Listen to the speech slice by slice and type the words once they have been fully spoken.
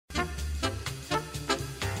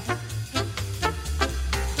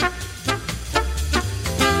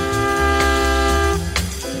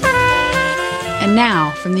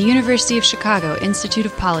now, from the University of Chicago Institute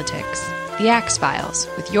of Politics, The Axe Files,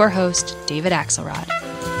 with your host, David Axelrod.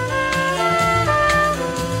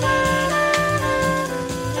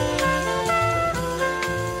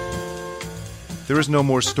 There is no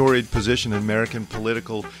more storied position in American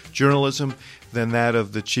political journalism than that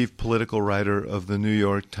of the chief political writer of the New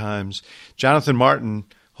York Times. Jonathan Martin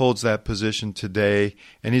holds that position today,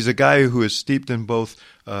 and he's a guy who is steeped in both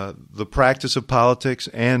the practice of politics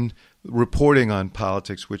and reporting on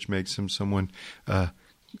politics, which makes him someone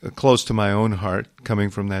close to my own heart, coming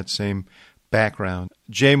from that same background.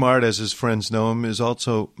 Jay Mart, as his friends know him, is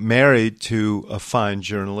also married to a fine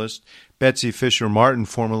journalist, Betsy Fisher Martin,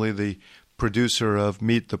 formerly the producer of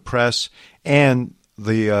Meet the Press and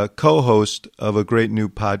the co-host of a great new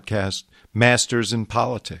podcast, Masters in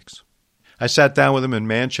Politics. I sat down with him in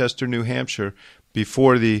Manchester, New Hampshire,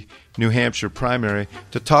 before the New Hampshire primary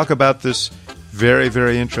to talk about this very,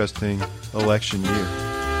 very interesting election year.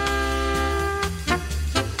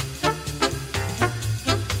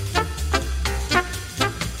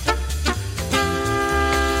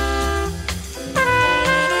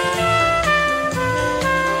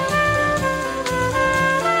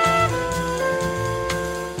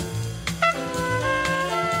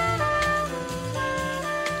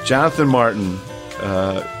 Jonathan Martin,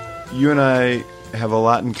 you and I have a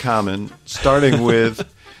lot in common, starting with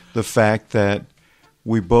the fact that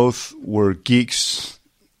we both were geeks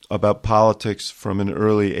about politics from an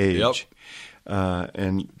early age. Yep.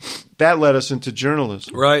 And that led us into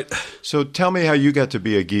journalism. Right. So tell me how you got to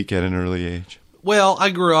be a geek at an early age. Well, I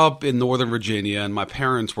grew up in Northern Virginia, and my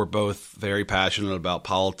parents were both very passionate about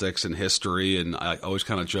politics and history, and I always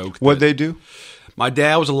kind of joked. What'd they do? My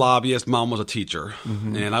dad was a lobbyist, mom was a teacher,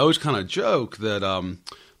 and I always kind of joke that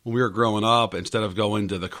when we were growing up, instead of going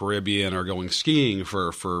to the Caribbean or going skiing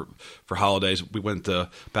for holidays, we went to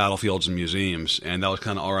battlefields and museums, and that was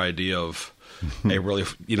kind of our idea of a really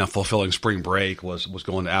fulfilling spring break was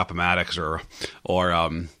going to Appomattox or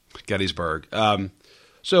Gettysburg.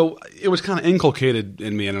 So it was kind of inculcated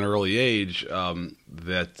in me at an early age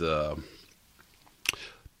that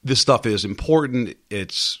this stuff is important,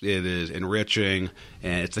 it is enriching,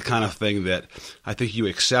 and it's the kind of thing that I think you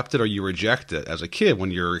accept it or you reject it as a kid when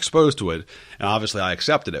you're exposed to it. And obviously I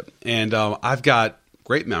accepted it. And I've got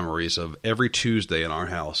great memories of every Tuesday in our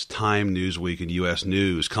house, Time, Newsweek, and U.S.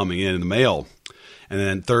 News coming in the mail. And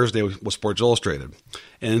then Thursday was Sports Illustrated.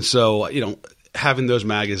 And so, having those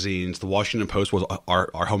magazines, the Washington Post was our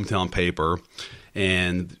hometown paper,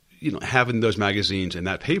 and having those magazines and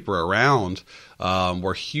that paper around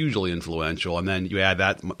were hugely influential. And then you add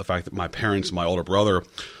the fact that my parents and my older brother,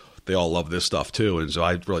 they all love this stuff too. And so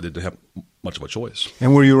I really didn't have much of a choice.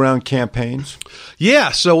 And were you around campaigns?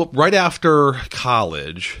 Yeah. So right after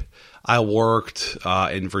college, I worked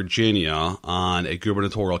in Virginia on a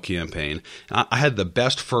gubernatorial campaign. I had the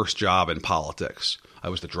best first job in politics. I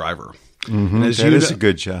was the driver. Mm-hmm. That is a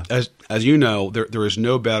good job. As you know, there is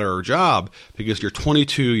no better job because you're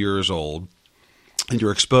 22 years old and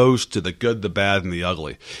you're exposed to the good, the bad, and the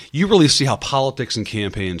ugly. You really see how politics and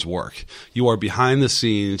campaigns work. You are behind the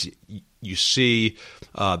scenes. You see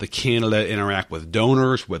the candidate interact with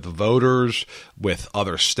donors, with voters, with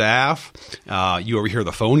other staff. You overhear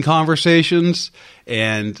the phone conversations,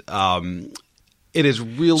 and it is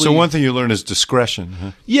really... So one thing you learn is discretion,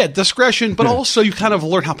 huh? Yeah, discretion, but also you kind of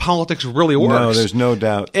learn how politics really works. No, there's no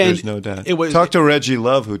doubt. There's no doubt. Talk to Reggie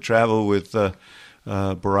Love, who traveled with Barack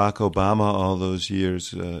Obama all those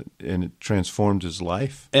years, and it transformed his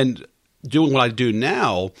life. And doing what I do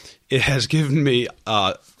now, it has given me,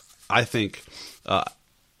 I think, a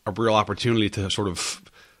real opportunity to sort of,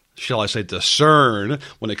 shall I say, discern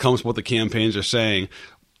when it comes to what the campaigns are saying,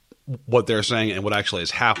 what they're saying and what actually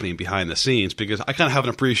is happening behind the scenes, because I kind of have an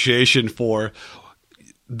appreciation for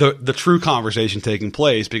the true conversation taking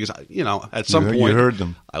place because, at some point you heard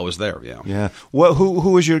them. I was there. Yeah. Yeah.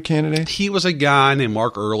 Who was your candidate? He was a guy named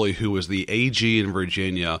Mark Earley, who was the AG in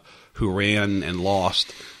Virginia, who ran and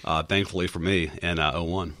lost, thankfully for me, in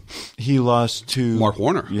 2001. He lost to Mark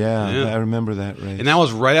Warner. Yeah, I remember that race. And that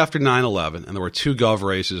was right after 9/11, and there were two gov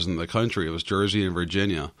races in the country. It was Jersey and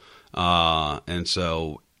Virginia. And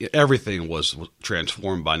so everything was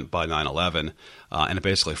transformed by 9/11, and it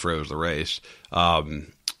basically froze the race.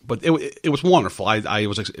 But it was wonderful. I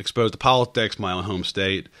was exposed to politics, my own home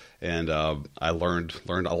state, and I learned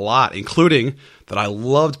a lot, including that I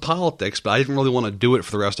loved politics, but I didn't really want to do it for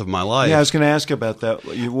the rest of my life. Yeah, I was going to ask about that.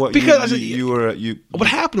 What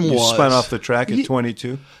happened was you spun off the track at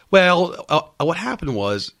 22. Well, what happened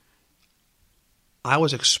was I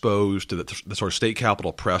was exposed to the sort of state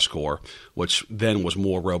capitol press corps, which then was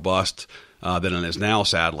more robust than it is now,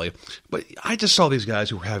 sadly. But I just saw these guys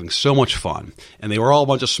who were having so much fun, and they were all a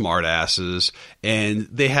bunch of smartasses, and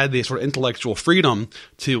they had this sort of intellectual freedom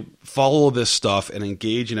to follow this stuff and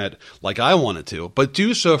engage in it like I wanted to, but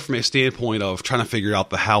do so from a standpoint of trying to figure out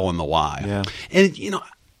the how and the why. Yeah. And,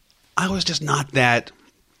 I was just not that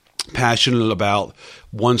passionate about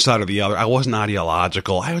one side or the other. I wasn't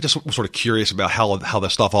ideological. I was just sort of curious about how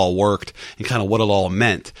this stuff all worked and kind of what it all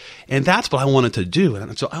meant. And that's what I wanted to do.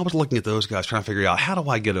 And so I was looking at those guys trying to figure out, how do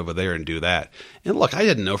I get over there and do that? And look, I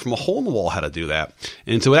didn't know from a hole in the wall how to do that.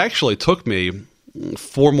 And so it actually took me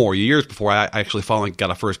 4 more years before I actually finally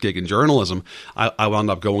got a first gig in journalism. I wound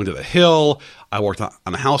up going to the Hill. I worked on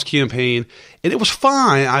a House campaign, and it was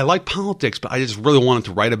fine. I liked politics, but I just really wanted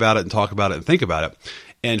to write about it and talk about it and think about it.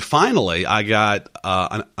 And finally, I got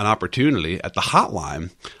an opportunity at the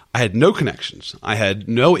Hotline. I had no connections. I had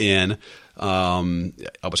no in. I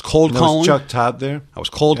was cold calling. Was Chuck Todd there? I was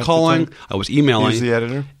cold calling. I was emailing. He was the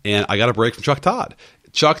editor? And I got a break from Chuck Todd.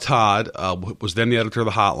 Chuck Todd was then the editor of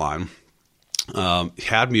the Hotline.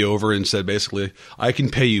 Had me over and said, basically, I can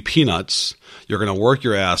pay you peanuts. You're going to work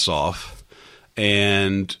your ass off.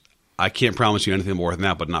 And I can't promise you anything more than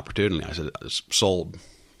that, but an opportunity. I said, sold.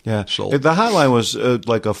 Yeah, sold. The Hotline was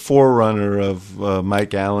like a forerunner of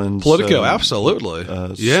Mike Allen's Politico, absolutely.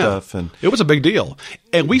 Stuff, and it was a big deal.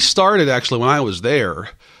 And we started actually when I was there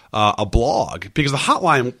a blog, because the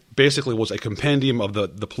Hotline basically was a compendium of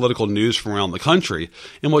the political news from around the country.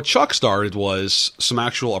 And what Chuck started was some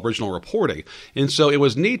actual original reporting. And so it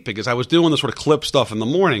was neat because I was doing the sort of clip stuff in the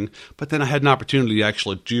morning, but then I had an opportunity to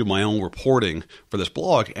actually do my own reporting for this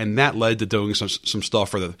blog. And that led to doing some stuff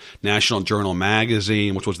for the National Journal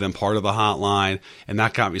magazine, which was then part of the Hotline. And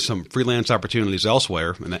that got me some freelance opportunities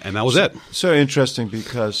elsewhere. And that was it. So interesting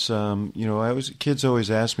because, kids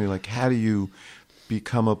always ask me, like, how do you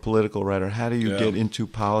become a political writer? How do you get into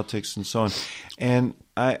politics and so on? And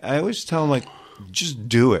I always tell them, like, just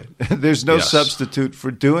do it. There's no substitute for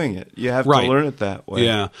doing it. You have to learn it that way.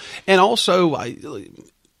 Yeah. And also,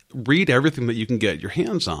 read everything that you can get your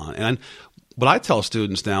hands on. And what I tell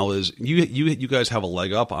students now is you guys have a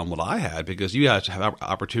leg up on what I had, because you guys have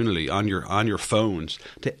opportunity on your phones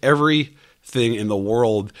to everything in the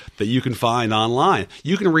world that you can find online.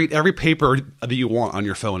 You can read every paper that you want on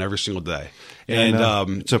your phone every single day.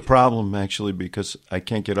 And it's a problem, actually, because I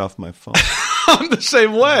can't get off my phone. I'm the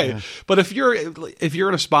same way. Yeah. But if you're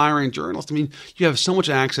an aspiring journalist, I mean, you have so much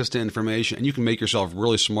access to information, and you can make yourself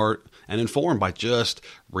really smart and informed by just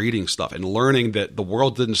reading stuff and learning that the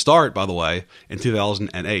world didn't start, by the way, in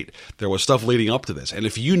 2008. There was stuff leading up to this. And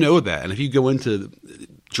if you know that, and if you go into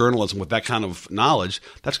journalism with that kind of knowledge,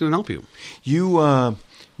 that's going to help you.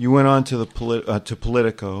 You went on to to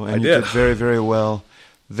Politico, and you did very, very well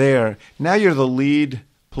there. Now you're the lead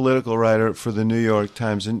political writer for the New York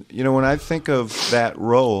Times. And, when I think of that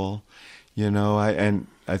role,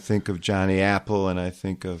 I think of Johnny Apple, and I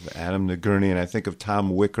think of Adam Nagurney, and I think of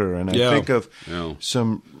Tom Wicker, and I think of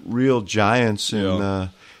some real giants in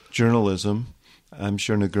journalism. I'm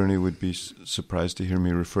sure Nagurney would be surprised to hear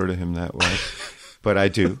me refer to him that way, but I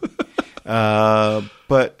do.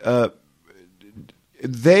 But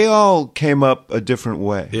they all came up a different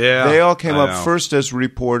way. Yeah, they all came up first as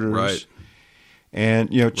reporters, right? And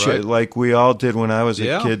like we all did when I was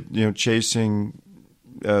a kid, chasing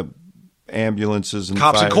ambulances and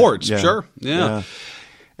cops fire. and courts. Sure, yeah.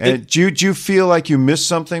 And do you feel like you missed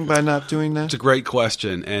something by not doing that? It's a great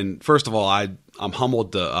question. And first of all, I'm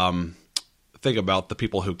humbled to think about the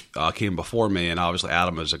people who came before me, and obviously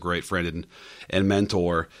Adam is a great friend and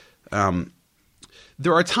mentor.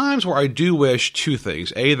 There are times where I do wish two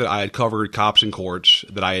things. A, that I had covered cops and courts,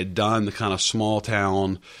 that I had done the kind of small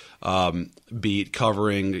town beat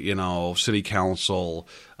covering, city council,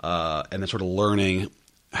 and then sort of learning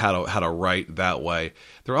how to write that way.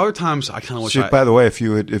 There are other times I kind of wish. By the way, if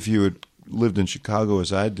you had lived in Chicago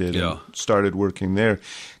as I did and started working there,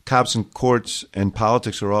 cops and courts and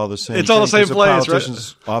politics are all the same. It's all the same place,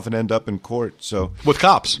 politicians often end up in court. So with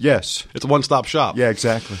cops, yes, it's a one-stop shop. Yeah,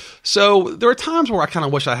 exactly. So there are times where I kind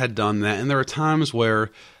of wish I had done that, and there are times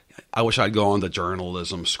where I wish I'd gone to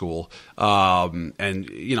journalism school, and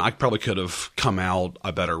I probably could have come out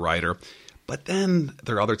a better writer. But then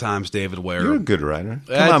there are other times, David, where you're a good writer.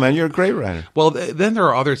 Come on, man, you're a great writer. Well, then there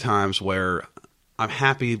are other times where I'm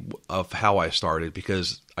happy of how I started,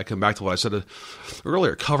 because I come back to what I said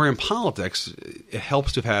earlier. Covering politics, it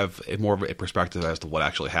helps to have more of a perspective as to what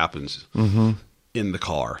actually happens in the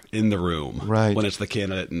car, in the room, when it's the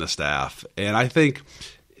candidate and the staff. And I think,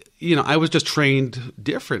 I was just trained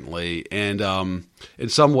differently, and in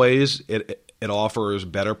some ways, it offers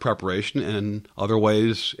better preparation, and in other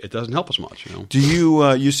ways, it doesn't help as much. Do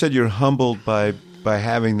you? You said you're humbled by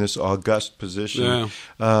having this august position.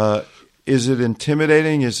 Yeah. Is it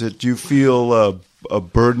intimidating? Do you feel a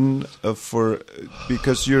burden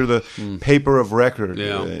because you're the paper of record?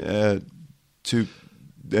 Yeah.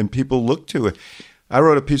 And people look to it. I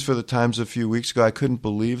wrote a piece for the Times a few weeks ago. I couldn't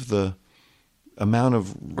believe the amount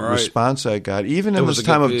of response I got, even in this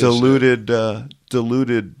time of diluted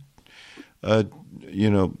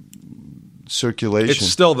circulation. It's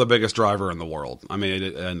still the biggest driver in the world. I mean,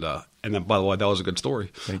 and then, by the way, that was a good story.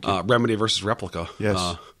 Thank you. Remedy versus Replica.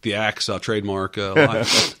 Yes. The Axe trademark.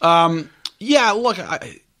 Yeah, look,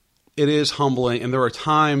 it is humbling, and there are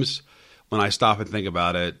times when I stop and think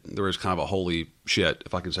about it, there is kind of a holy shit,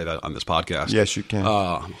 if I can say that on this podcast. Yes, you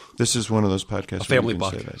can. This is one of those podcasts. A family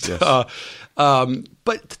where you podcast. Say that. Yes.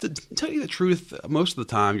 But to tell you the truth, most of the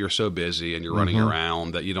time you're so busy and you're running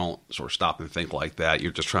around that you don't sort of stop and think like that.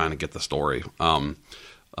 You're just trying to get the story.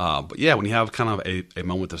 But yeah, when you have kind of a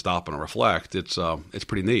moment to stop and reflect, it's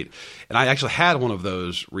pretty neat. And I actually had one of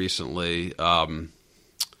those recently.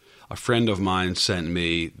 A friend of mine sent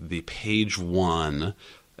me the page one,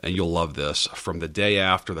 and you'll love this, from the day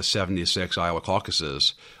after the 76 Iowa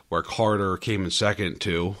caucuses, where Carter came in second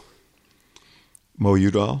to Mo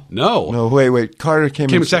Udall? No, wait. Carter came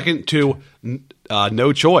in second to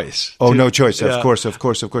No Choice. Oh, No Choice. Yeah. Of course.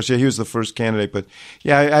 Yeah, he was the first candidate, but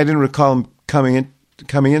yeah, I didn't recall him coming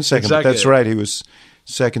in second. But that's right. He was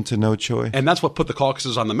second to No Choice. And that's what put the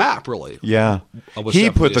caucuses on the map, really. Yeah. He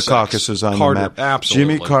put the caucuses on the map.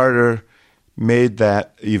 Absolutely. Jimmy Carter made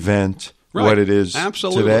that event what it is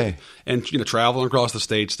today. And, traveling across the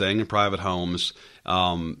state, staying in private homes,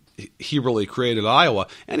 he really created Iowa.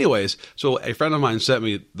 Anyways, so a friend of mine sent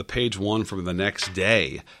me the page one from the next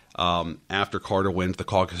day after Carter wins the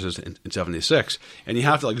caucuses in 76. And you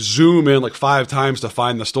have to zoom in 5 times to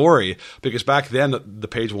find the story, because back then the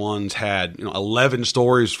page ones had 11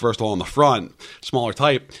 stories first of all on the front, smaller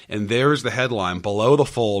type, and there's the headline below the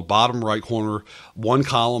fold, bottom right corner, 1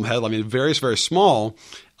 column headline. I mean, very, very small,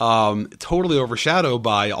 totally overshadowed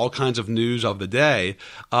by all kinds of news of the day.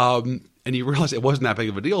 And you realize it wasn't that big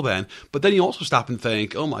of a deal then. But then you also stop and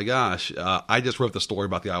think, oh my gosh, I just wrote the story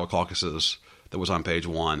about the Iowa caucuses that was on page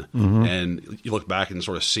one. And you look back and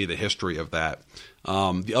sort of see the history of that.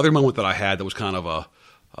 The other moment that I had that was kind of a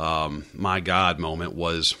my God moment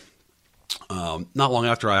was not long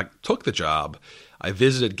after I took the job, I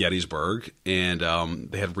visited Gettysburg, and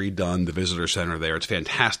they had redone the visitor center there. It's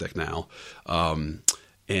fantastic now. And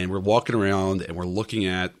we're walking around and we're looking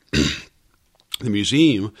at the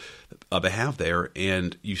museum they have there,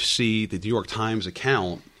 and you see the New York Times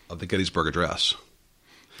account of the Gettysburg Address.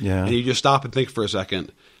 Yeah. And you just stop and think for a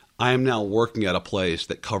second, I am now working at a place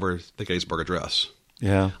that covered the Gettysburg Address.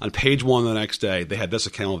 Yeah. On page one the next day, they had this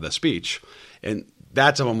account of that speech. And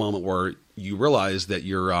that's a moment where you realize that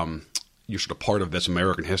you're sort of part of this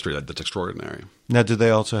American history that's extraordinary. Now, did they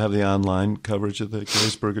also have the online coverage of the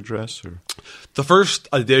Gettysburg Address? Or? The first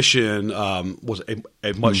edition was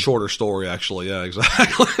a much shorter story, actually. Yeah,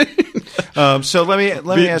 exactly. So let me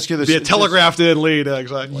ask you this: be a telegraphed in lead,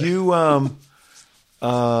 exactly. You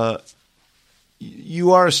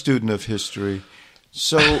you are a student of history,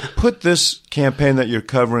 so put this campaign that you're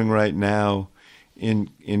covering right now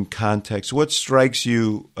in context. What strikes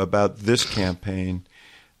you about this campaign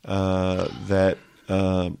that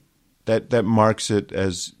marks it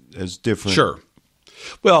as different? Sure.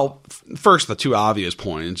 Well, first, the 2 obvious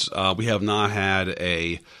points. We have not had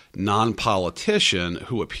a non-politician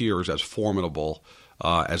who appears as formidable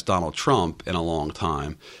as Donald Trump in a long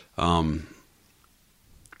time.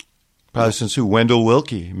 Probably since Wendell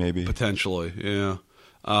Willkie, maybe. Potentially, yeah.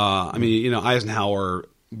 I mean, Eisenhower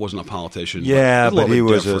wasn't a politician. Yeah, but he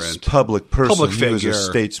was different. A public person. Public figure. He was a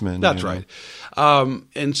statesman. That's right.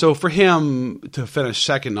 And so for him to finish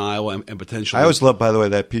second in Iowa and potentially... I always loved, by the way,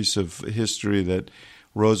 that piece of history that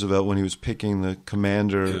Roosevelt, when he was picking the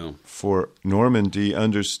commander for Normandy,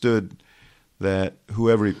 understood that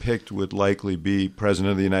whoever he picked would likely be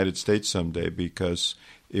president of the United States someday because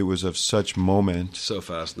it was of such moment. So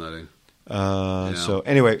fascinating. So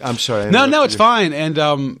anyway, I'm sorry. No, it's fine. And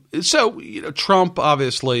so Trump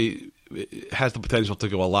obviously has the potential to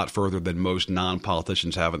go a lot further than most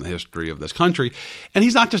non-politicians have in the history of this country. And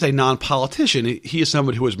he's not just a non-politician. He is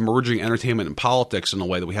somebody who is merging entertainment and politics in a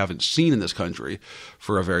way that we haven't seen in this country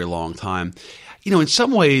for a very long time. In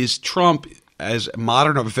some ways, Trump, as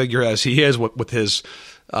modern of a figure as he is with his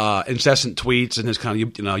incessant tweets and his kind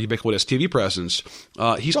of ubiquitous TV presence,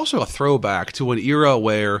 he's also a throwback to an era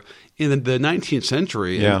where in the 19th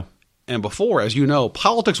century and before, as you know,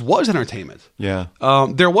 politics was entertainment. Yeah.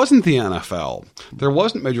 There wasn't the NFL. There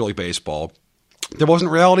wasn't Major League Baseball. There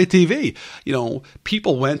wasn't reality TV.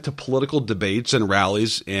 People went to political debates and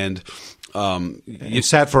rallies and you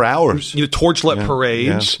sat for hours. Torchlit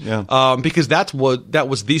parades, because that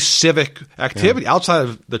was the civic activity outside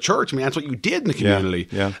of the church. I mean, that's what you did in the community.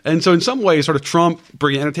 Yeah. And so in some ways, sort of Trump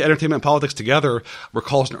bringing entertainment and politics together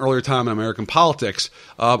recalls an earlier time in American politics,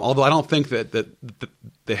 although I don't think that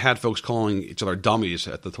they had folks calling each other dummies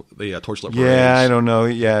at the torchlit parades. Yeah, I don't know.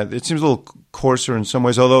 Yeah, it seems a little coarser in some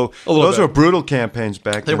ways, although those were brutal campaigns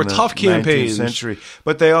back then. They were tough campaigns. 19th century.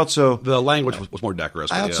 But they also... The language was more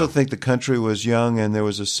decorous. I also think the country was young, and there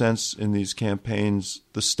was a sense in these campaigns,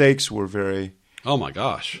 the stakes were very... Oh, my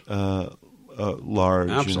gosh. Large.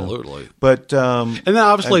 Absolutely. But... and then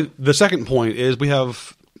obviously the second point is we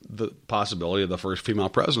have the possibility of the first female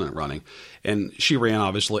president running. And she ran,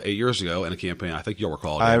 obviously, 8 years ago in a campaign. I think you'll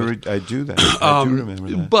recall. I do that. I do remember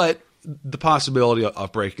that. But the possibility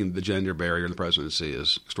of breaking the gender barrier in the presidency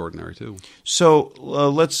is extraordinary, too. So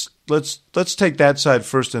let's take that side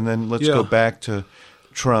first, and then let's go back to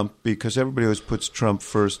Trump, because everybody always puts Trump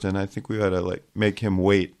first, and I think we ought to make him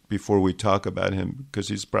wait before we talk about him, because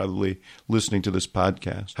he's probably listening to this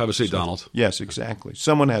podcast. Have a seat, Donald. Yes, exactly.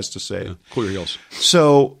 Someone has to say it. Cool your heels.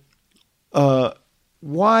 So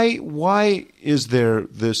why is there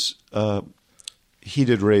this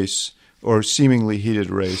heated race, or seemingly heated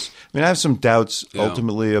race? I mean, I have some doubts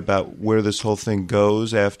ultimately about where this whole thing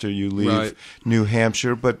goes after you leave New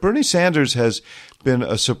Hampshire, but Bernie Sanders has been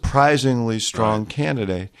a surprisingly strong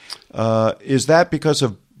candidate. Is that because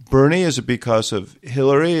of Bernie? Is it because of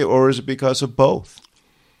Hillary, or is it because of both?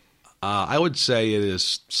 I would say it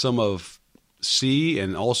is some of C,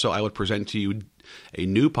 and also I would present to you a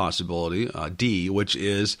new possibility, D, which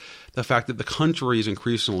is the fact that the country is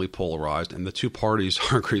increasingly polarized and the two parties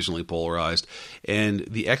are increasingly polarized, and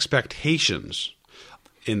the expectations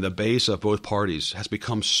in the base of both parties has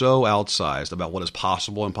become so outsized about what is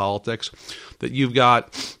possible in politics that you've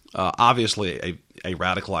got obviously a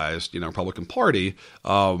radicalized Republican Party,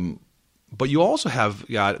 but you also have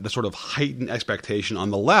got the sort of heightened expectation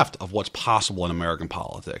on the left of what's possible in American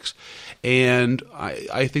politics. And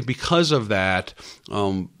I think because of that,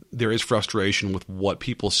 there is frustration with what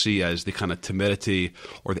people see as the kind of timidity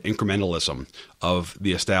or the incrementalism of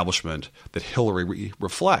the establishment that Hillary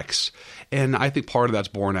reflects. And I think part of that's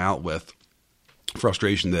borne out with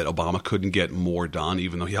frustration that Obama couldn't get more done,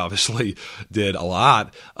 even though he obviously did a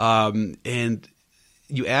lot. And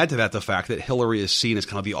you add to that the fact that Hillary is seen as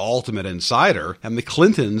kind of the ultimate insider, and the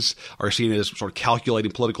Clintons are seen as sort of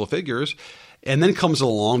calculating political figures. And then comes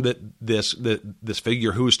along this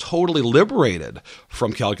figure who is totally liberated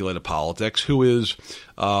from calculated politics, who is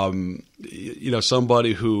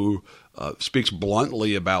somebody who speaks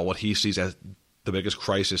bluntly about what he sees as the biggest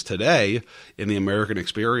crisis today in the American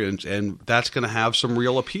experience, and that's going to have some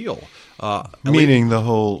real appeal. Meaning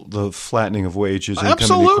the flattening of wages,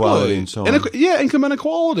 income inequality, and so on. Income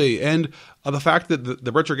inequality, and the fact that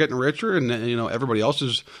the rich are getting richer, and everybody else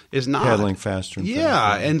is not pedaling faster. And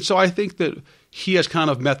faster. And so I think that he has kind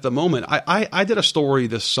of met the moment. I did a story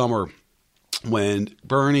this summer when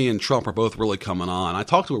Bernie and Trump are both really coming on. I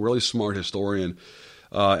talked to a really smart historian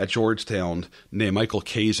at Georgetown named Michael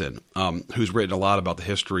Kazin, who's written a lot about the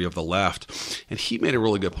history of the left. And he made a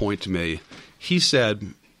really good point to me. He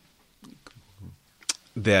said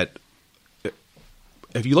that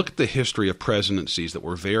if you look at the history of presidencies that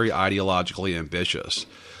were very ideologically ambitious,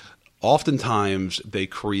 oftentimes they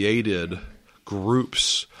created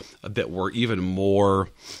groups that were even more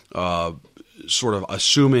sort of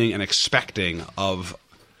assuming and expecting of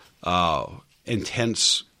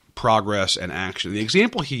intense progress and action. The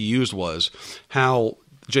example he used was how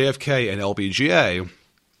JFK and LBJ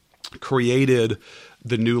created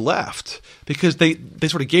the new left because they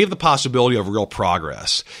sort of gave the possibility of real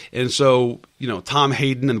progress. And so, Tom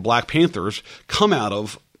Hayden and the Black Panthers come out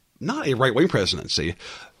of not a right-wing presidency.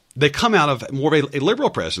 They come out of more of a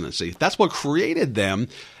liberal presidency. That's what created them.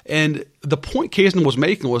 And the point Kazin was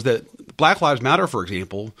making was that Black Lives Matter, for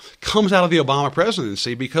example, comes out of the Obama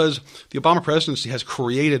presidency because the Obama presidency has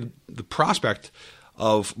created the prospect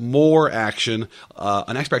of more action,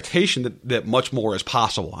 an expectation that much more is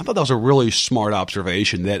possible. I thought that was a really smart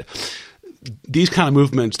observation, that these kind of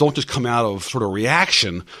movements don't just come out of sort of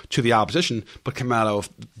reaction to the opposition, but come out of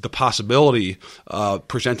the possibility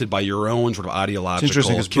presented by your own sort of ideological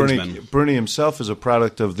kinsmen. It's interesting because Bernie himself is a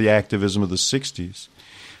product of the activism of the 60s.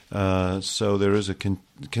 So there is a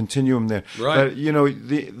continuum there. Right. But,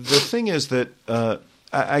 the thing is that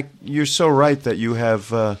you're so right that you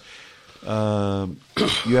have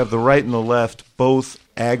you have the right and the left both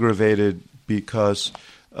aggravated because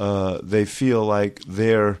they feel like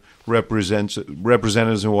their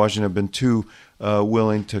representatives in Washington have been too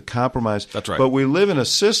willing to compromise. That's right. But we live in a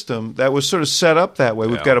system that was sort of set up that way.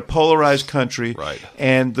 We've got a polarized country,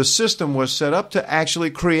 and the system was set up to actually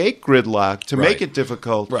create gridlock, to make it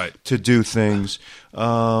difficult to do things.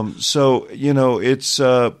 So, it's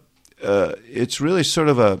really sort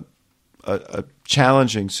of a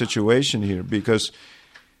challenging situation here because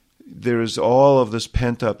there is all of this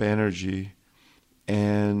pent-up energy,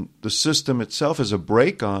 and the system itself is a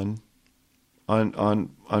brake on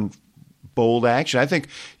bold action. I think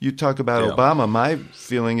you talk about Obama. My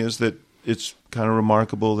feeling is that it's kind of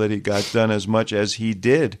remarkable that he got done as much as he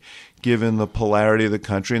did, given the polarity of the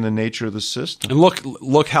country and the nature of the system. And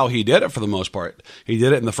look how he did it for the most part. He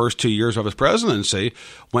did it in the first 2 years of his presidency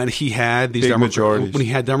when he had these majorities. When he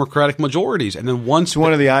had Democratic majorities, and then once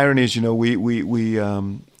one of the ironies, we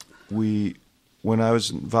when I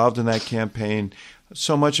was involved in that campaign,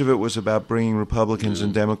 so much of it was about bringing Republicans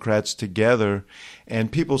and Democrats together, and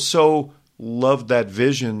people so loved that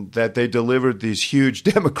vision that they delivered these huge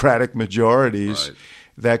Democratic majorities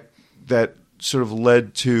that sort of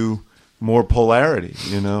led to more polarity,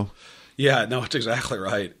 Yeah, no, it's exactly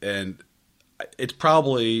right. And it's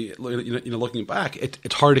probably, looking back,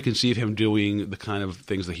 it's hard to conceive him doing the kind of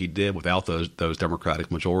things that he did without those Democratic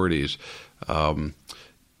majorities.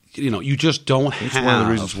 You just don't have. It's one of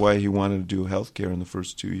the reasons why he wanted to do health care in the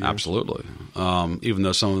first 2 years. Absolutely. Even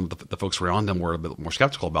though some of the folks around him were a bit more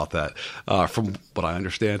skeptical about that, from what I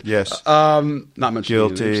understand. Yes. Not mentioning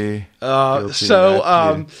Guilty.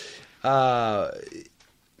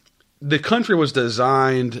 The country was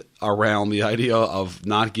designed around the idea of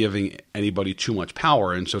not giving anybody too much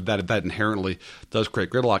power, and so that inherently does create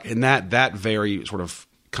gridlock. And that very sort of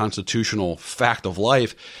constitutional fact of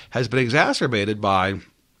life has been exacerbated by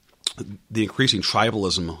the increasing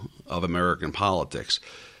tribalism of American politics.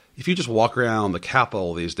 If you just walk around the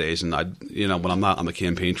Capitol these days, and when I'm not on the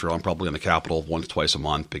campaign trail, I'm probably in the Capitol once, twice a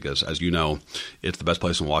month because, as you know, it's the best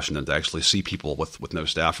place in Washington to actually see people with no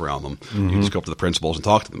staff around them. You can just go up to the principals and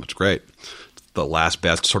talk to them. It's great. It's the last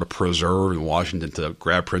best sort of preserve in Washington to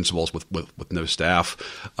grab principals with no staff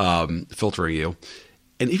filtering you.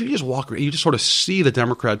 And if you just walk around, you just sort of see the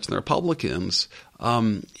Democrats and the Republicans.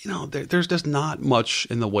 There's just not much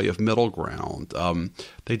in the way of middle ground.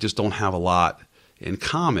 They just don't have a lot in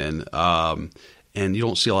common, and you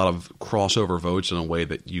don't see a lot of crossover votes in a way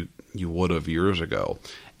that you would have years ago.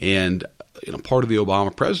 And part of the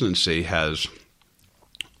Obama presidency has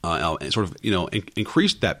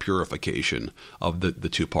increased that purification of the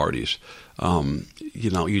two parties.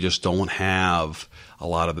 You just don't have a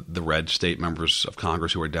lot of the red state members of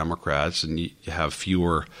Congress who are Democrats, and you have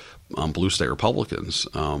fewer blue state Republicans,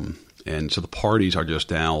 and so the parties are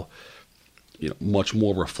just now much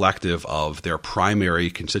more reflective of their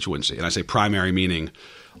primary constituency. And I say primary meaning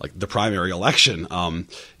like the primary election.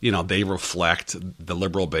 They reflect the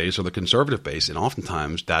liberal base or the conservative base, and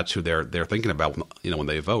oftentimes that's who they're thinking about when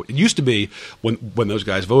they vote. It used to be when those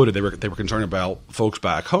guys voted, they were concerned about folks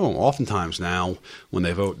back home. Oftentimes now when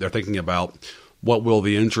they vote, they're thinking about what will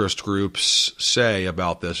the interest groups say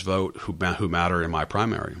about this vote who matter in my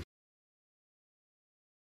primary.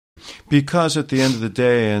 Because at the end of the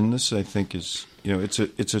day, and this I think is,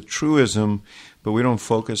 it's a truism, but we don't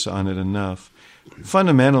focus on it enough.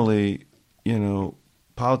 Fundamentally,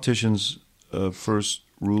 politicians' first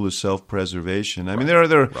rule is self-preservation. I mean, there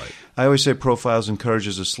are. I always say Profiles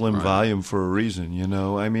encourages a slim volume for a reason.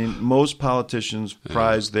 I mean, most politicians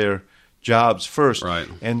prize their jobs first,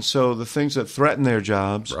 and so the things that threaten their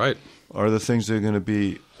jobs are the things they're going to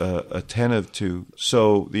be attentive to.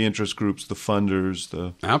 So the interest groups, the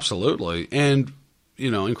funders, absolutely, and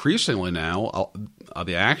increasingly now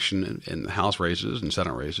the action in House races and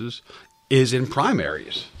Senate races is in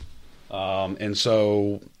primaries, and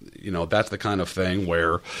so that's the kind of thing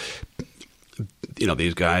where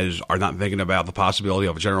these guys are not thinking about the possibility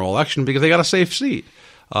of a general election because they got a safe seat.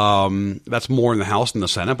 That's more in the House than the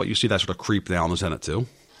Senate, but you see that sort of creep down the Senate too.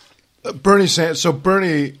 Bernie Sanders. So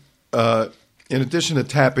Bernie. In addition to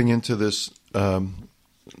tapping into this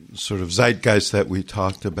sort of zeitgeist that we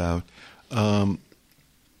talked about, are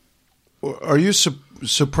you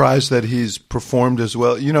surprised that he's performed as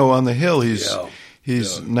well? On the Hill,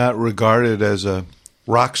 he's not regarded as a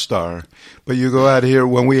rock star, but you go out here.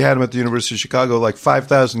 When we had him at the University of Chicago, like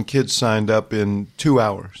 5,000 kids signed up in 2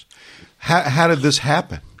 hours. How did this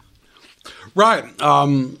happen? Right.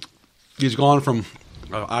 He's gone from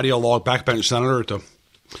ideologue backbench senator to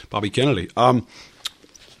Bobby Kennedy. I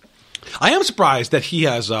am surprised that he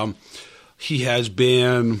has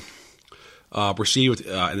been received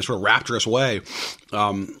in a sort of rapturous way,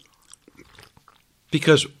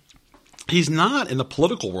 because he's not in the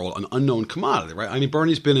political world an unknown commodity, right? I mean,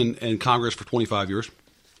 Bernie's been in Congress for 25 years.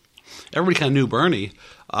 Everybody kind of knew Bernie,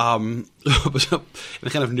 and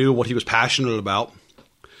kind of knew what he was passionate about,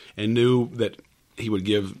 and knew that he would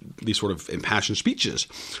give these sort of impassioned speeches.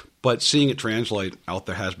 But seeing it translate out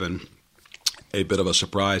there has been a bit of a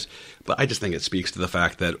surprise. But I just think it speaks to the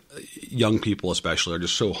fact that young people especially are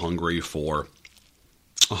just so hungry for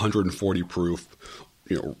 140 proof,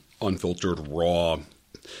 unfiltered, raw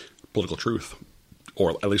political truth,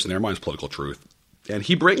 or at least in their minds, political truth. And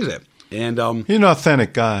he brings it. And he's an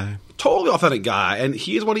authentic guy. Totally authentic guy. And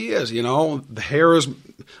he is what he is, The hair is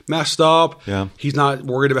messed up. Yeah. He's not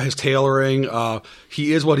worried about his tailoring.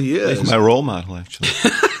 He is what he is. He's my role model, actually.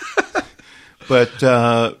 But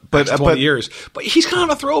 20 years. But he's kind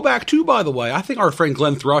of a throwback, too, by the way. I think our friend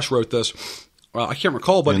Glenn Thrush wrote this. I can't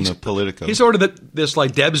recall, but in the Politico. He's sort of this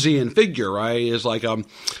like Debsian figure, right? Is like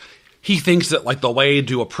he thinks that like the way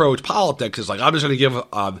to approach politics is like, I'm just going to give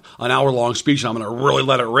an hour-long speech and I'm going to really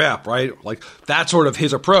let it rip, right? Like that's sort of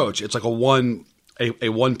his approach. It's like a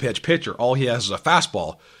one-pitch pitcher. All he has is a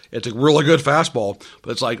fastball. It's a really good fastball,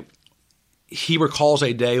 but it's like he recalls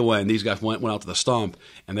a day when these guys went out to the stump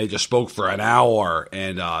and they just spoke for an hour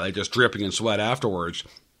and they just dripping in sweat afterwards.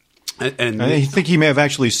 And I think he may have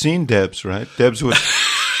actually seen Debs, right? Debs was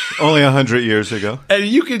only 100 years ago. And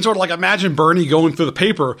you can sort of like imagine Bernie going through the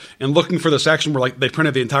paper and looking for the section where like they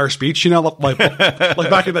printed the entire speech, like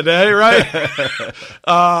back in the day,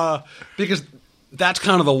 right? Because that's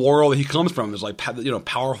kind of the world that he comes from. Is like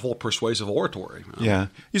powerful, persuasive oratory. Yeah,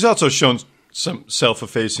 he's also shown some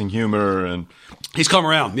self-effacing humor, and he's come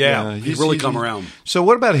around. Yeah, he's really come around. So,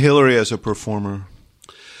 what about Hillary as a performer?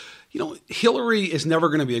 Hillary is never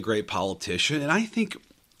going to be a great politician, and I think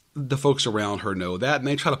the folks around her know that, and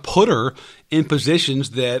they try to put her in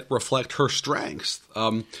positions that reflect her strengths.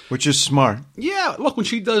 Which is smart. Yeah. Look, when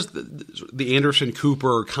she does the Anderson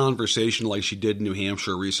Cooper conversation like she did in New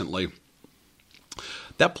Hampshire recently,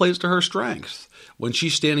 that plays to her strengths. When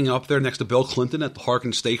she's standing up there next to Bill Clinton at the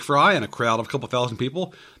Harkin Steak Fry in a crowd of a couple thousand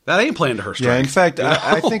people, that ain't playing to her strengths. Yeah, in fact,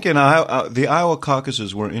 I think in Iowa, the Iowa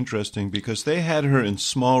caucuses were interesting because they had her in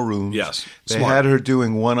small rooms. Yes, they had her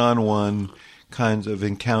doing one-on-one kinds of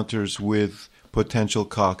encounters with potential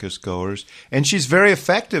caucus goers, and she's very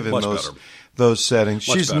effective in those settings.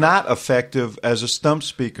 She's not effective as a stump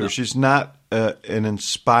speaker. No. She's not an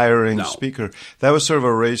inspiring speaker. That was sort of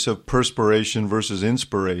a race of perspiration versus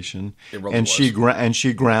inspiration, and she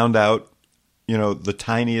ground out, the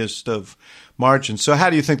tiniest of margins. So, how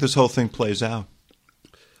do you think this whole thing plays out?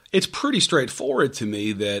 It's pretty straightforward to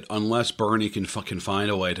me that unless Bernie can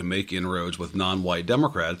find a way to make inroads with non-white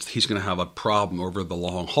Democrats, he's going to have a problem over the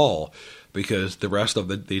long haul because the rest of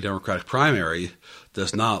the Democratic primary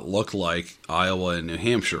does not look like Iowa and New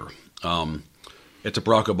Hampshire. It's a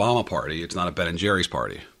Barack Obama party. It's not a Ben and Jerry's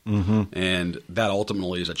party. Mm-hmm. And that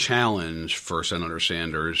ultimately is a challenge for Senator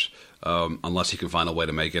Sanders unless he can find a way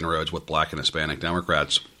to make inroads with black and Hispanic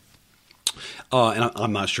Democrats. And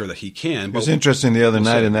I'm not sure that he can. It was interesting the other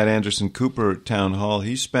night in that Anderson Cooper town hall.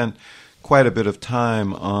 He spent quite a bit of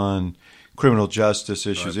time on criminal justice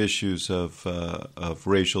issues, issues of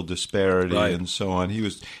racial disparity, and so on.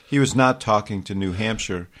 He was not talking to New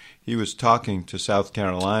Hampshire. He was talking to South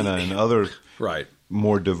Carolina and other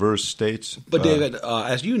more diverse states. But David,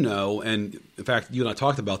 as you know, and in fact, you and I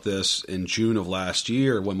talked about this in June of last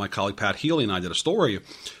year when my colleague Pat Healy and I did a story.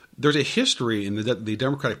 There's a history in the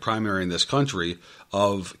Democratic primary in this country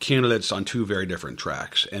of candidates on two very different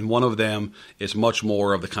tracks. And one of them is much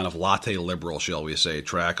more of the kind of latte liberal, shall we say,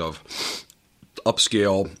 track of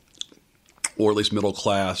upscale or at least middle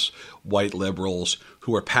class white liberals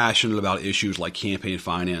who are passionate about issues like campaign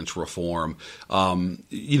finance reform,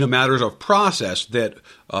 matters of process that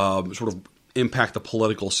sort of impact the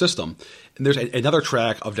political system. And there's another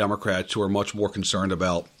track of Democrats who are much more concerned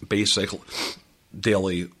about basic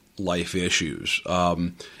daily life issues.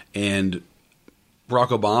 And Barack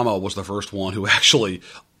Obama was the first one who actually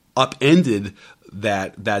upended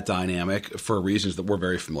that dynamic for reasons that we're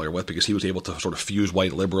very familiar with, because he was able to sort of fuse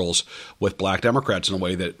white liberals with black Democrats in a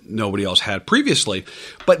way that nobody else had previously.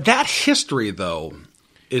 But that history, though,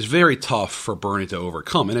 is very tough for Bernie to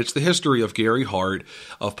overcome. And it's the history of Gary Hart,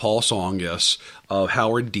 of Paul Tsongas, of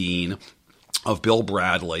Howard Dean, of Bill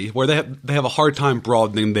Bradley, where they have a hard time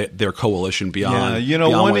broadening their coalition beyond. Yeah,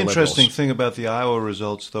 beyond one white interesting liberals. thing about the Iowa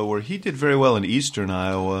results, though, where he did very well in eastern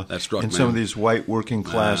Iowa, in some of these white working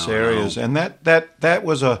class areas, and that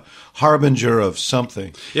was a harbinger of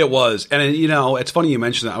something. It was, and it's funny you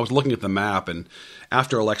mentioned that. I was looking at the map, and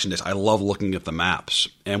after election days, I love looking at the maps,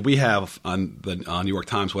 and we have on the New York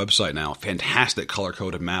Times website now fantastic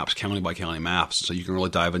color-coded maps, county by county maps, so you can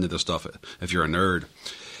really dive into this stuff if you're a nerd.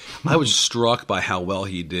 I was struck by how well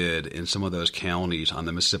he did in some of those counties on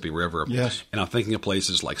the Mississippi River. Yes. And I'm thinking of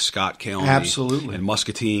places like Scott County. Absolutely. And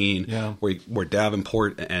Muscatine, Yeah. where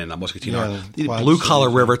Davenport and Muscatine are. Quad Blue-collar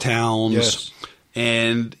cities. river towns. Yes.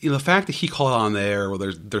 And the fact that he caught on there,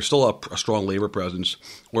 where there's still a strong labor presence,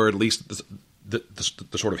 or at least the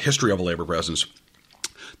sort of history of a labor presence,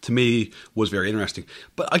 to me was very interesting.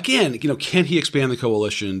 But again, can he expand the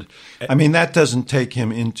coalition? I mean, that doesn't take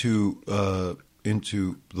him into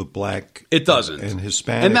the black It doesn't. and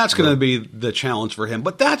Hispanic. And that's going to be the challenge for him.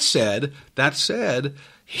 But that said,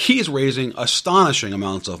 he's raising astonishing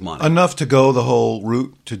amounts of money. enough to go the whole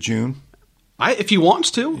route to June. If he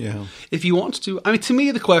wants to. Yeah. If he wants to. I mean, to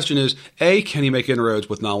me, the question is, A, can he make inroads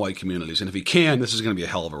with non-white communities? And if he can, this is going to be a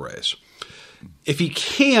hell of a race. If he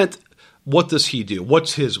can't, what does he do?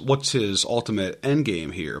 What's his ultimate end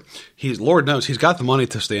game here? Lord knows he's got the money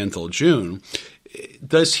to stay until June.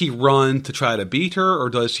 Does he run to try to beat her,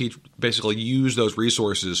 or does he basically use those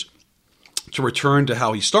resources to return to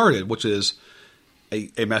how he started, which is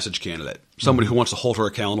a message candidate, somebody who wants to hold her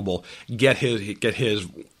accountable, get his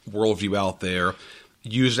worldview out there,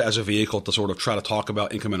 use it as a vehicle to sort of try to talk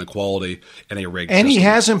about income inequality in a rigged And system. he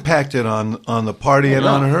has impacted on the party and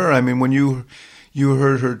on her. I mean, when you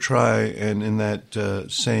heard her try, and in that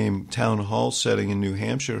same town hall setting in New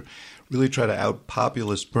Hampshire, really try to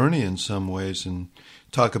out-populist Bernie in some ways and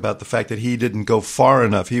talk about the fact that he didn't go far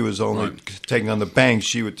enough. He was only taking on the banks.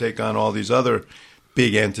 She would take on all these other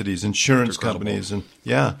big entities, insurance companies. And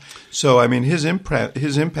so, I mean, his impact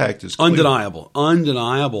is clear.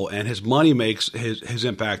 Undeniable, and his money makes his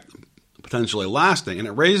impact potentially lasting, and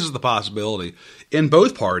it raises the possibility in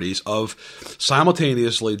both parties of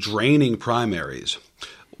simultaneously draining primaries,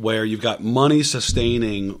 where you've got money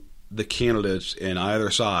sustaining the candidates in either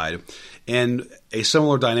side, and a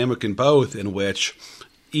similar dynamic in both, in which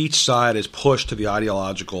each side is pushed to the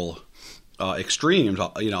ideological extremes,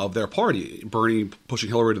 of their party. Bernie pushing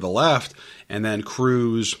Hillary to the left, and then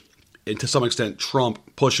Cruz, and to some extent Trump,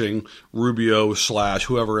 pushing Rubio /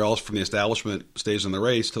 whoever else from the establishment stays in the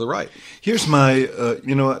race to the right. Here's my,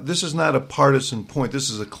 this is not a partisan point. This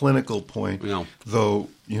is a clinical point, though,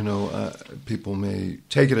 people may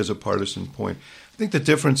take it as a partisan point. I think the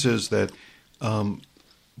difference is that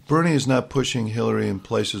Bernie is not pushing Hillary in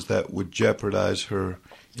places that would jeopardize her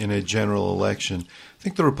in a general election. I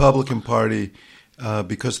think the Republican Party,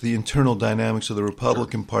 because of the internal dynamics of the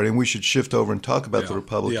Republican Party, and we should shift over and talk about the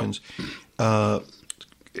Republicans,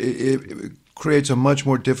 it creates a much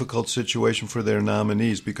more difficult situation for their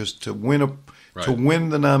nominees, because to win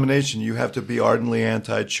the nomination, you have to be ardently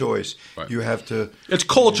anti-choice. Right. You have to. It's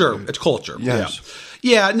culture. It's culture. Yes.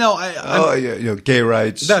 Yeah. No. Gay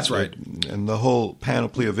rights. That's right. And the whole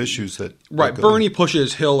panoply of issues that. Right. Bernie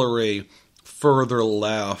pushes Hillary further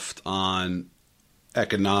left on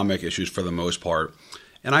economic issues for the most part,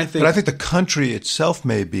 and I think the country itself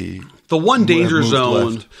may be the one danger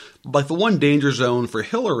zone. Left. Like the one danger zone for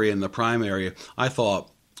Hillary in the primary, I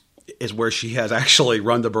thought, is where she has actually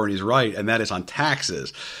run to Bernie's right, and that is on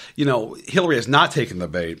taxes. Hillary has not taken the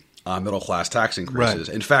bait on middle-class tax increases.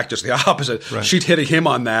 Right. In fact, just the opposite. Right. She's hitting him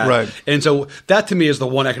on that. Right. And so that, to me, is the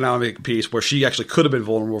one economic piece where she actually could have been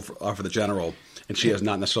vulnerable for the general, and she has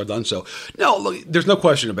not necessarily done so. No, look, there's no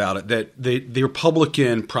question about it that the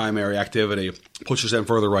Republican primary activity pushes them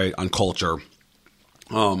further right on culture.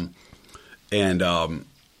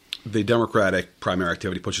 The Democratic primary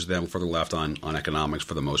activity pushes them further left on economics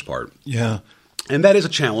for the most part. Yeah. And that is a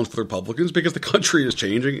challenge for the Republicans, because the country is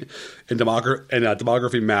changing and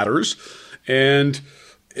demography matters. And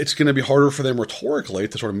it's going to be harder for them rhetorically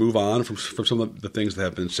to sort of move on from some of the things that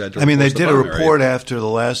have been said. I mean, they did a report after the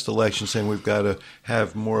last election saying we've got to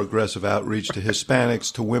have more aggressive outreach to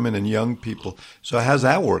Hispanics, to women and young people. So how's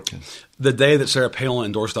that working? The day that Sarah Palin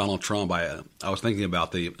endorsed Donald Trump, I was thinking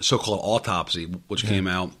about the so-called autopsy, which came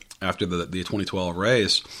out after the 2012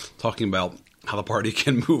 race, talking about how the party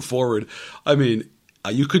can move forward. I mean,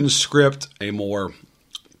 you couldn't script a more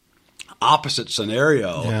opposite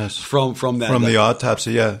scenario from the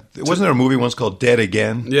autopsy. Yeah, wasn't there a movie once called Dead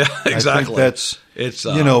Again? Yeah, exactly. I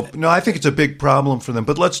think I think it's a big problem for them.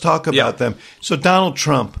 But let's talk about them. So Donald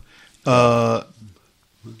Trump,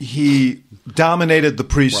 he dominated the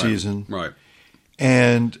preseason. Right.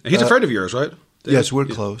 And he's a friend of yours, right? David? Yes, we're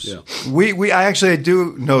close. Yeah. I actually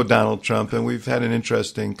do know Donald Trump, and we've had an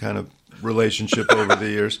interesting kind of relationship over the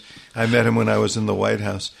years. I met him when I was in the White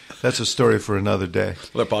House. That's a story for another day.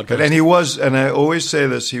 And he was, and I always say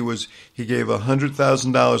this, he gave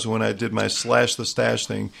 $100,000 when I did my Slash the Stash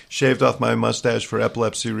thing, shaved off my mustache for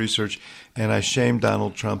epilepsy research, and I shamed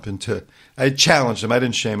Donald Trump I challenged him. I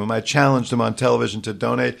didn't shame him. I challenged him on television to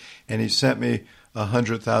donate, and he sent me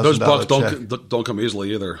 $100,000 Those bucks check. don't come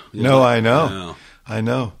easily either. No, I know. Yeah. I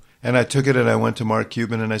know. And I took it and I went to Mark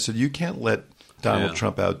Cuban and I said, you can't let Donald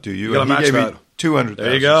Trump outdo you. And he gave me $200,000.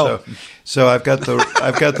 There you go. So I've got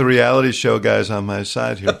the reality show guys on my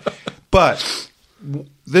side here. But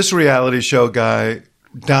this reality show guy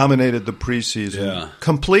dominated the preseason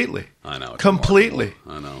completely. I know. Completely.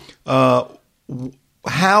 I know.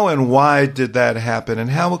 How and why did that happen, and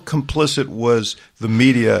how complicit was the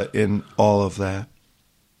media in all of that?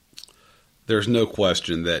 There's no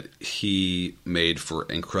question that he made for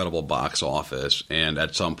incredible box office, and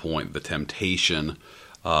at some point the temptation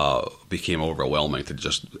became overwhelming to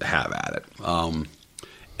just have at it. And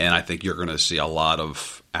I think you're going to see a lot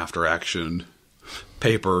of after-action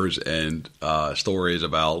papers and stories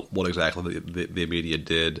about what exactly the media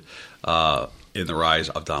did in the rise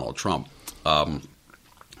of Donald Trump.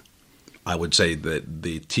 I would say that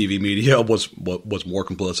the TV media was more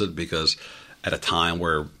complicit because at a time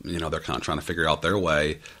where they're kind of trying to figure out their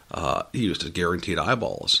way, he used to guaranteed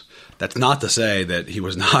eyeballs. That's not to say that he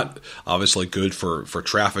was not obviously good for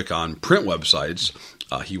traffic on print websites.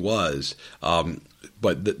 He was,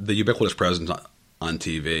 but the ubiquitous presence on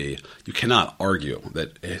TV, you cannot argue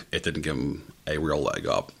that it didn't give him a real leg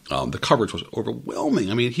up. The coverage was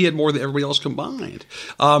overwhelming. I mean, he had more than everybody else combined.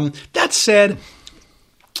 That said,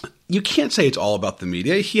 you can't say it's all about the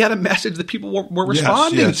media. He had a message that people were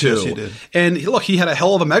responding to. Yes, he did. And look, he had a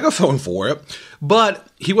hell of a megaphone for it, but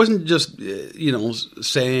he wasn't just,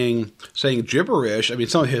 saying gibberish. I mean,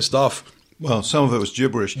 some of his stuff. Well, some of it was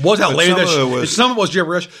gibberish. Was outlandish. Some of it was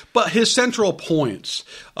gibberish. But his central points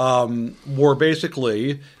were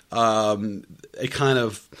basically a kind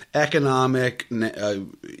of economic,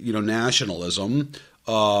 nationalism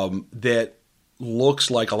that looks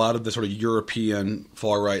like a lot of the sort of European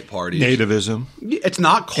far-right parties. Nativism. It's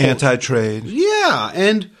not cold. Anti-trade. Yeah,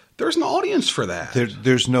 and there's an audience for that.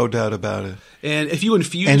 There's no doubt about it. And if you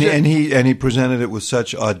infuse and he presented it with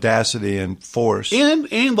such audacity and force.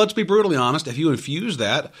 And let's be brutally honest, if you infuse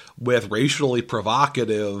that with racially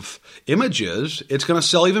provocative images, it's going to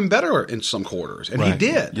sell even better in some quarters. And he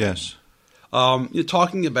did. Yes. You're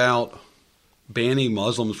talking about banning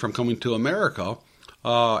Muslims from coming to America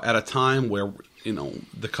at a time where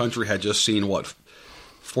the country had just seen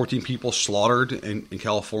 14 people slaughtered in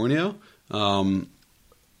California.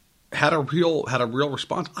 Had a real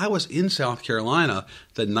response. I was in South Carolina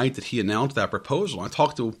the night that he announced that proposal. I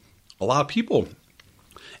talked to a lot of people,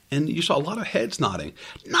 and you saw a lot of heads nodding.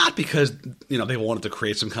 Not because they wanted to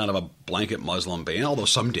create some kind of a blanket Muslim ban, although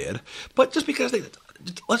some did, but just because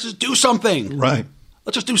let's just do something. Right.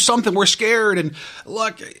 Let's just do something. We're scared. And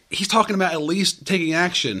look, he's talking about at least taking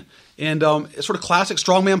action. And it's sort of classic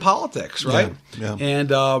strongman politics, right? Yeah.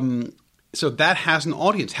 And so that has an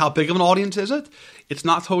audience. How big of an audience is it? It's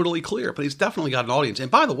not totally clear, but he's definitely got an audience. And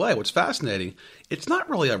by the way, what's fascinating, it's not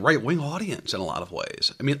really a right-wing audience in a lot of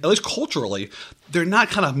ways. I mean, at least culturally, they're not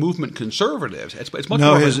kind of movement conservatives. It's much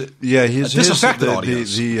more of a disaffected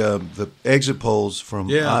audience. The exit polls from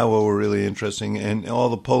Iowa were really interesting, and all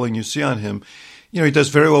the polling you see on him, he does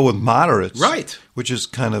very well with moderates, right? Which is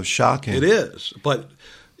kind of shocking. It is, but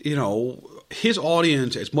his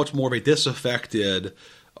audience is much more of a disaffected,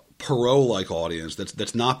 Perot-like audience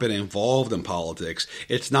that's not been involved in politics.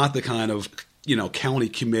 It's not the kind of county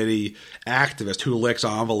committee activist who licks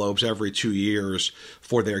envelopes every 2 years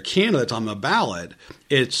for their candidates on the ballot.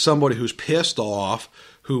 It's somebody who's pissed off,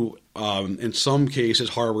 who in some cases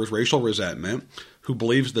harbors racial resentment, who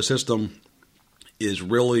believes the system is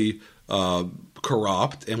really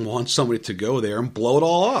corrupt and wants somebody to go there and blow it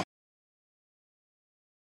all up.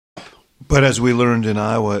 But as we learned in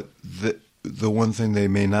Iowa, the one thing they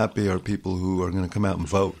may not be are people who are going to come out and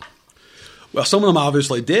vote. Well, some of them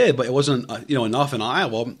obviously did, but it wasn't enough in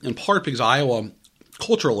Iowa, in part because Iowa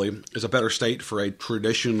culturally is a better state for a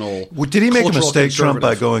traditional. Well, did he make a mistake, Trump,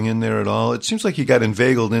 by going in there at all? It seems like he got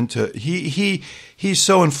inveigled into he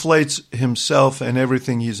so inflates himself and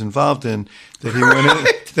everything he's involved in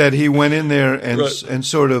that he went in there and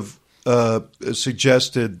sort of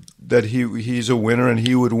suggested that he's a winner and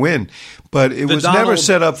he would win, but it was never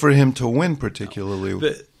set up for him to win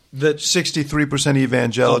particularly. The 63%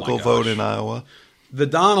 evangelical vote in Iowa. The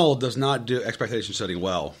Donald does not do expectation setting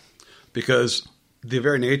well, because the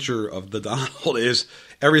very nature of the Donald is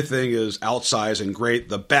everything is outsized and great,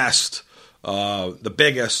 the best, the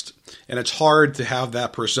biggest, and it's hard to have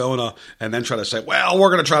that persona and then try to say, well, we're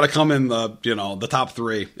going to try to come in the top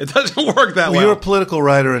three. It doesn't work that well. You're a political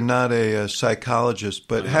writer and not a psychologist,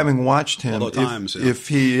 but having watched him, if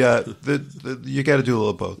he, you got to do a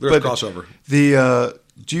little both. There's a crossover.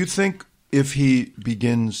 Do you think if he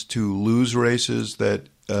begins to lose races that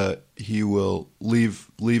he will leave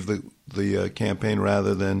the campaign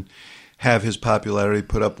rather than have his popularity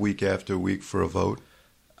put up week after week for a vote?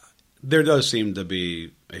 There does seem to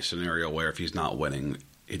be a scenario where if he's not winning,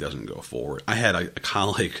 he doesn't go forward. I had a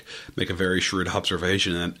colleague make a very shrewd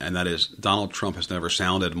observation, and that is Donald Trump has never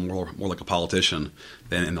sounded more like a politician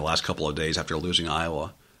than in the last couple of days after losing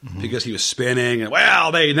Iowa. Mm-hmm. Because he was spinning, and,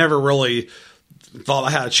 well, they never really thought I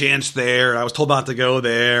had a chance there. I was told not to go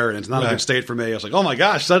there, and it's not a good state for me. I was like, oh my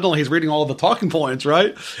gosh, suddenly he's reading all the talking points,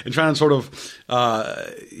 right? And trying to sort of,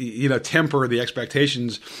 temper the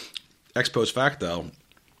expectations ex post facto.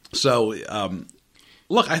 So,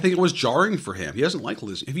 look, I think it was jarring for him. He doesn't like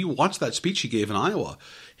losing. If you watch that speech he gave in Iowa,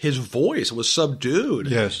 his voice was subdued.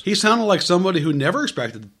 Yes. He sounded like somebody who never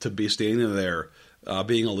expected to be standing there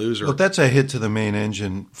being a loser. But that's a hit to the main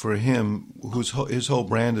engine for him, his whole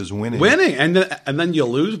brand is winning. And then you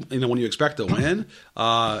lose, when you expect to win.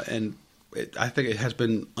 I think it has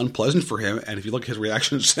been unpleasant for him. And if you look at his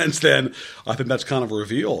reaction since then, I think that's kind of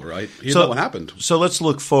revealed, right? He's not what happened. So let's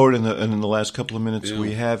look forward in the last couple of minutes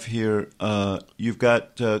we have here. You've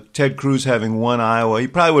got Ted Cruz having won Iowa. He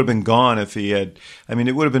probably would have been gone if he had. I mean,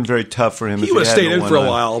 it would have been very tough for him. He would have stayed in for a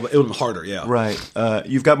while, but it would have been harder, yeah. Right.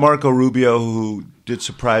 You've got Marco Rubio, who did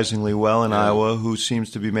surprisingly well in Iowa, who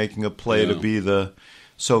seems to be making a play to be the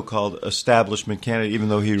so-called establishment candidate, even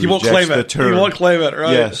though he rejects the term. He won't claim it,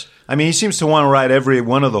 right? Yes. I mean, he seems to want to ride every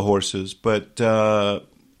one of the horses, but how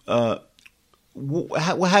do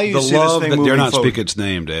you see this thing moving forward? The love that dare not speak its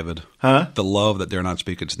name, David. Huh? The love that dare not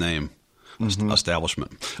speak its name. Mm-hmm.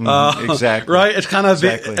 Establishment. Mm-hmm. Exactly. Right? It's kind of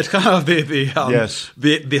the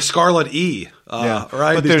the Scarlet E.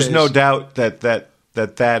 Right? But there's no doubt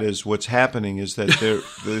that is what's happening, is that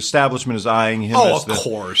the establishment is eyeing him as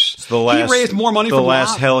course. He raised more money the from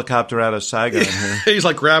last helicopter out of Saigon here. He's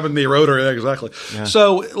like grabbing the rotor. Yeah, exactly. Yeah.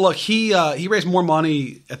 So, look, he raised more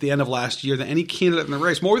money at the end of last year than any candidate in the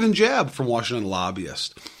race, more than Jeb from Washington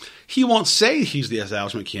lobbyist. He won't say he's the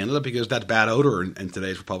establishment candidate because that's bad odor in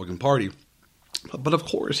today's Republican Party. But of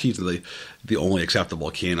course, he's the only acceptable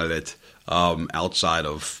candidate outside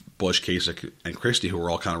of Bush, Kasich, and Christie, who were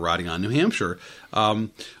all kind of riding on New Hampshire.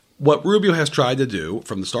 What Rubio has tried to do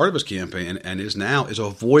from the start of his campaign and is now is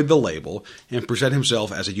avoid the label and present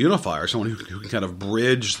himself as a unifier, someone who can kind of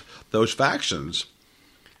bridge those factions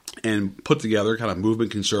and put together kind of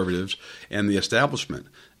movement conservatives and the establishment.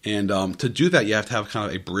 And to do that, you have to have kind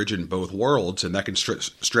of a bridge in both worlds, and that can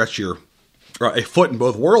stretch your – or a foot in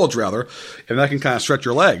both worlds, rather, and that can kind of stretch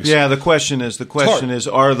your legs. Yeah, the question is,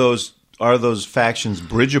 are those factions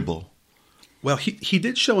bridgeable? Well, he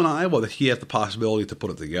did show in Iowa that he has the possibility to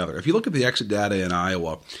put it together. If you look at the exit data in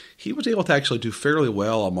Iowa, he was able to actually do fairly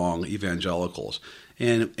well among evangelicals.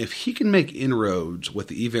 And if he can make inroads with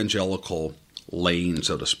the evangelical lane,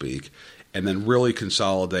 so to speak, and then really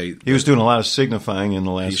consolidate. He was doing a lot of signifying in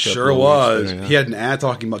the last couple of weeks. He sure was. There, yeah. He had an ad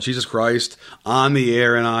talking about Jesus Christ on the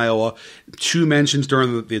air in Iowa, 2 mentions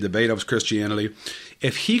during the debate of his Christianity.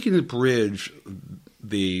 If he can bridge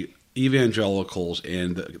the evangelicals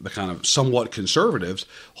and the kind of somewhat conservatives,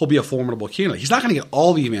 he'll be a formidable candidate. He's not going to get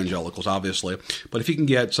all the evangelicals, obviously, but if he can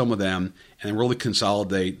get some of them and really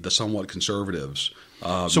consolidate the somewhat conservatives.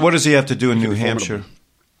 So what does he have to do in New Hampshire?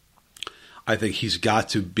 I think he's got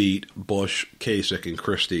to beat Bush, Kasich, and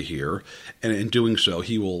Christie here, and in doing so,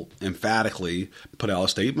 he will emphatically put out a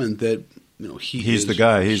statement that he's the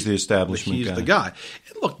guy, he's the establishment guy. He's the guy.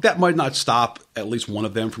 And look, that might not stop at least one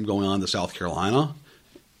of them from going on to South Carolina.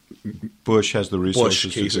 Bush has the resources.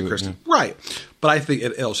 Bush, Kasich, Christie, yeah. right? But I think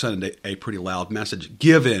it'll send a pretty loud message,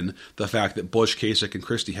 given the fact that Bush, Kasich, and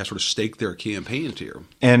Christie have sort of staked their campaigns here.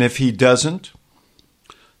 And if he doesn't.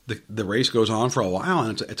 The race goes on for a while,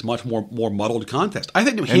 and it's a much more muddled contest. I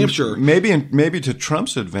think New Hampshire maybe to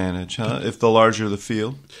Trump's advantage, huh? If the larger the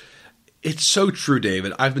field. It's so true,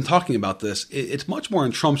 David. I've been talking about this. It's much more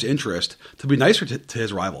in Trump's interest to be nicer to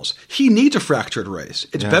his rivals. He needs a fractured race.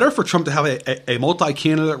 It's better for Trump to have a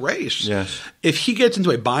multi-candidate race. Yes. If he gets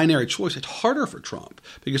into a binary choice, it's harder for Trump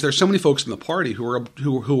because there's so many folks in the party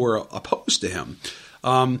who are opposed to him.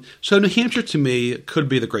 So New Hampshire, to me, could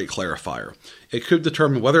be the great clarifier. It could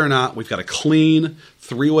determine whether or not we've got a clean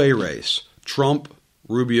 3-way race, Trump,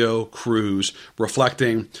 Rubio, Cruz,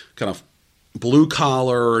 reflecting kind of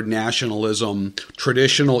blue-collar nationalism,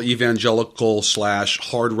 traditional evangelical /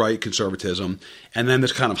 hard-right conservatism, and then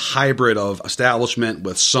this kind of hybrid of establishment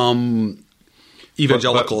with some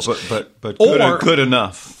evangelicals, but good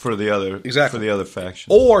enough for the other exactly for the other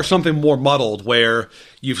faction, or something more muddled where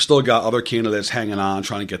you've still got other candidates hanging on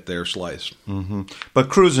trying to get their slice. Mm-hmm. But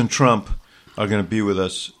Cruz and Trump are going to be with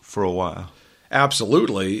us for a while.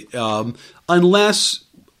 Absolutely, unless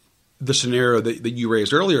the scenario that you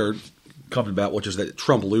raised earlier comes about, which is that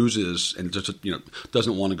Trump loses and just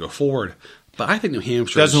doesn't want to go forward. But I think New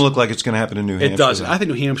Hampshire doesn't look like it's going to happen in New Hampshire. It doesn't. I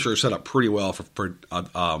think New Hampshire is set up pretty well for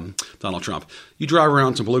Donald Trump. You drive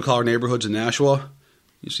around some blue-collar neighborhoods in Nashua,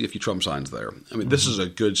 you see a few Trump signs there. I mean, this is a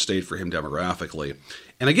good state for him demographically.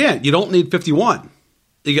 And again, you don't need 51.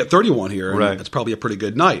 You get 31 here, and right. That's probably a pretty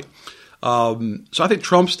good night. So I think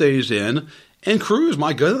Trump stays in. And Cruz,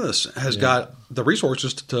 my goodness, has got the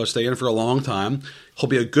resources to stay in for a long time. He'll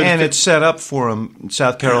be a good and fit. It's set up for him.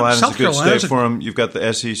 South Carolina's a good state for him. You've got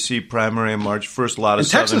the SEC primary in March 1st, a lot of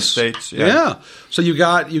southern Texas. states. Yeah. So you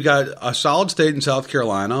got a solid state in South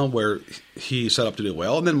Carolina where he's set up to do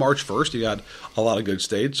well. And then March 1st, you got a lot of good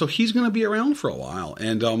states. So he's going to be around for a while.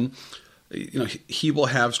 And, he will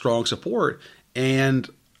have strong support. And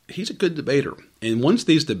he's a good debater. And once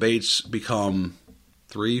these debates become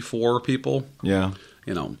 3-4 people, yeah,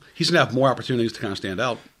 he's going to have more opportunities to kind of stand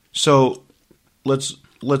out. So let's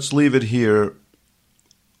leave it here.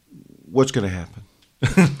 What's going to happen?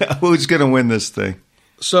 Who's going to win this thing?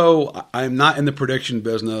 So I'm not in the prediction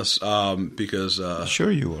business because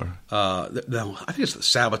sure you are. No, I think it's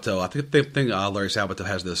Sabato. I think Larry Sabato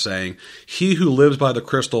has this saying: "He who lives by the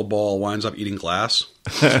crystal ball winds up eating glass."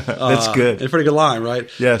 That's good. It's a pretty good line, right?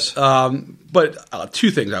 Yes. But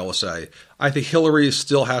two things I will say. I think Hillary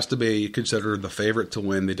still has to be considered the favorite to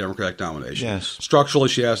win the Democratic nomination. Yes. Structurally,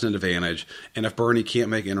 she has an advantage. And if Bernie can't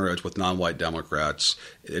make inroads with non-white Democrats,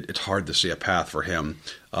 it's hard to see a path for him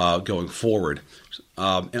going forward.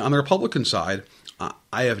 And on the Republican side,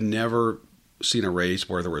 I have never seen a race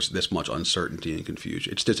where there was this much uncertainty and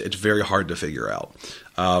confusion. It's very hard to figure out.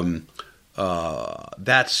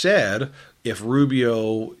 That said, if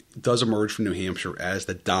Rubio does emerge from New Hampshire as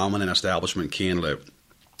the dominant establishment candidate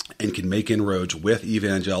and can make inroads with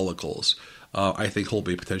evangelicals, I think he'll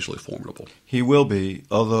be potentially formidable. He will be,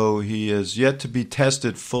 although he is yet to be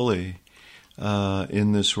tested fully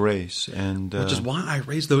in this race, and which is why I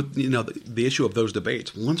raised the issue of those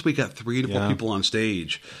debates. Once we got 3 to 4 people on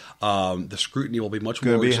stage, the scrutiny will be much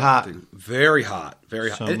more exacting. Hot, very hot,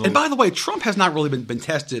 very hot. And by the way, Trump has not really been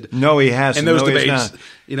tested. No, he hasn't. In those debates,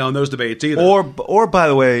 in those debates either. Or by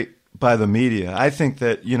the way, by the media. I think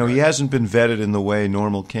that, he hasn't been vetted in the way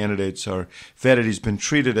normal candidates are vetted. He's been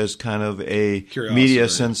treated as kind of a media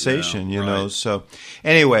sensation, know. So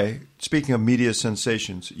anyway, speaking of media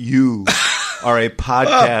sensations, you are a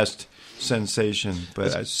podcast sensation,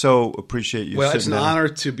 but I so appreciate you. Well, it's an honor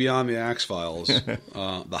to be on the Axe Files,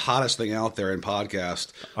 the hottest thing out there in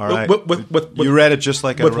podcast. All right. With you read it just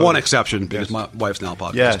like I wrote with one exception, because my wife's now a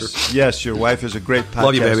podcaster. Yes, your wife is a great podcaster.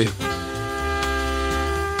 Love you, baby.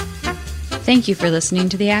 Thank you for listening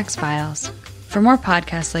to The Axe Files. For more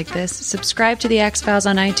podcasts like this, subscribe to The Axe Files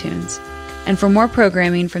on iTunes. And for more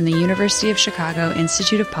programming from the University of Chicago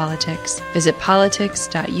Institute of Politics, visit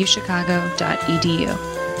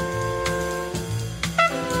politics.uchicago.edu.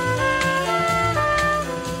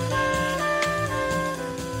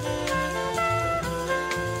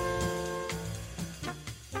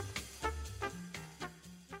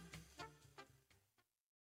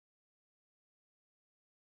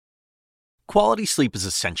 Quality sleep is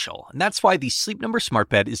essential, and that's why the Sleep Number Smart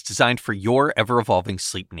Bed is designed for your ever-evolving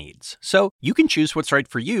sleep needs. So you can choose what's right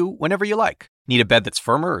for you whenever you like. Need a bed that's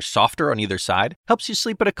firmer or softer on either side? Helps you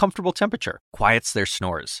sleep at a comfortable temperature. Quiets their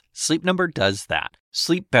snores. Sleep Number does that.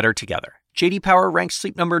 Sleep better together. J.D. Power ranks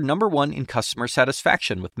Sleep Number #1 in customer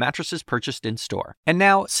satisfaction with mattresses purchased in-store. And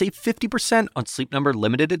now, save 50% on Sleep Number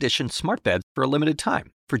limited edition smart beds for a limited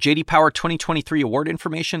time. For J.D. Power 2023 award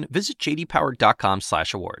information, visit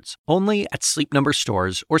jdpower.com/awards. Only at Sleep Number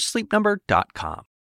stores or sleepnumber.com.